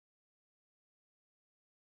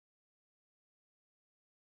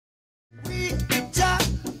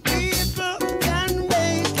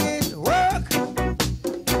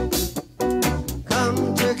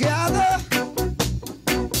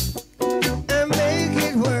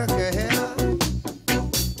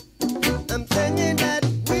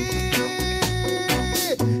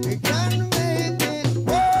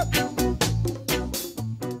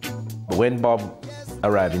When Bob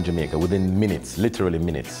arrived in Jamaica, within minutes, literally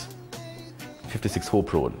minutes, 56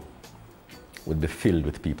 Hope Road would be filled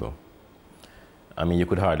with people. I mean, you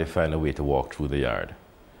could hardly find a way to walk through the yard.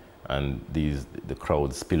 And the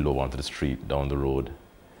crowd spilled over onto the street, down the road.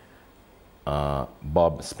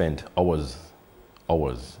 Bob spent hours,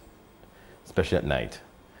 especially at night,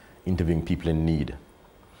 interviewing people in need.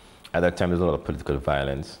 At that time, there was a lot of political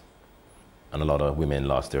violence, and a lot of women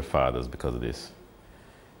lost their fathers because of this.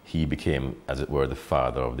 He became, as it were, the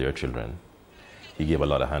father of their children. He gave a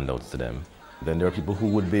lot of handouts to them. Then there were people who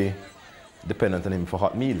would be dependent on him for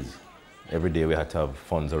hot meals. Every day we had to have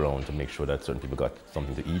funds around to make sure that certain people got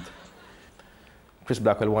something to eat. Chris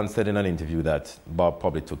Blackwell once said in an interview that Bob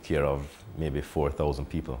probably took care of maybe 4,000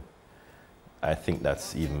 people. I think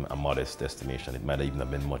that's even a modest estimation. It might even have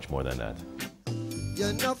been much more than that.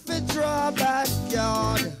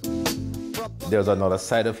 There's another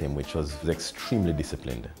side of him which was extremely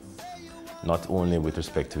disciplined, not only with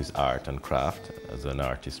respect to his art and craft as an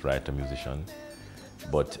artist, writer, musician,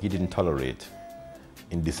 but he didn't tolerate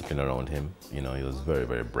indiscipline around him. You know, he was very,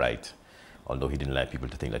 very bright, although he didn't like people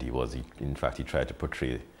to think that he was. In fact, he tried to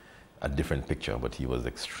portray a different picture, but he was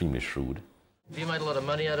extremely shrewd. Have you made a lot of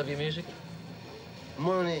money out of your music?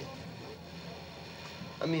 Money?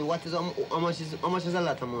 I mean, how much is a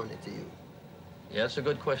lot of money to you? Yeah, that's a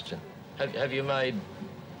good question. Have you made,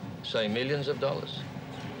 say, millions of dollars?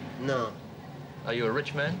 No. Are you a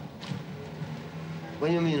rich man?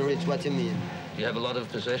 When you mean rich, what you mean? Do you have a lot of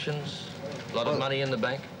possessions? A lot of money in the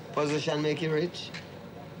bank? Position make you rich?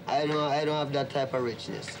 I don't have that type of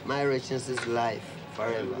richness. My richness is life,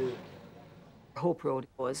 forever. Hope Road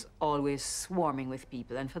was always swarming with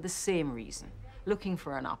people, and for the same reason. Looking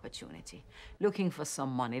for an opportunity, looking for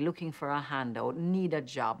some money, looking for a handout, need a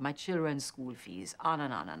job, my children's school fees, on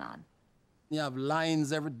and on and on. You have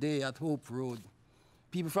lines every day at Hope Road.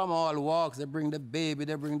 People from all walks, they bring the baby,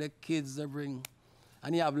 they bring the kids, and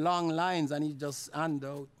you have long lines, and he just hand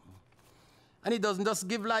out. And he doesn't just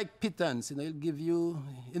give like pittance, you know, he'll give you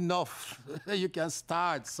enough. You can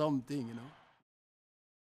start something, you know.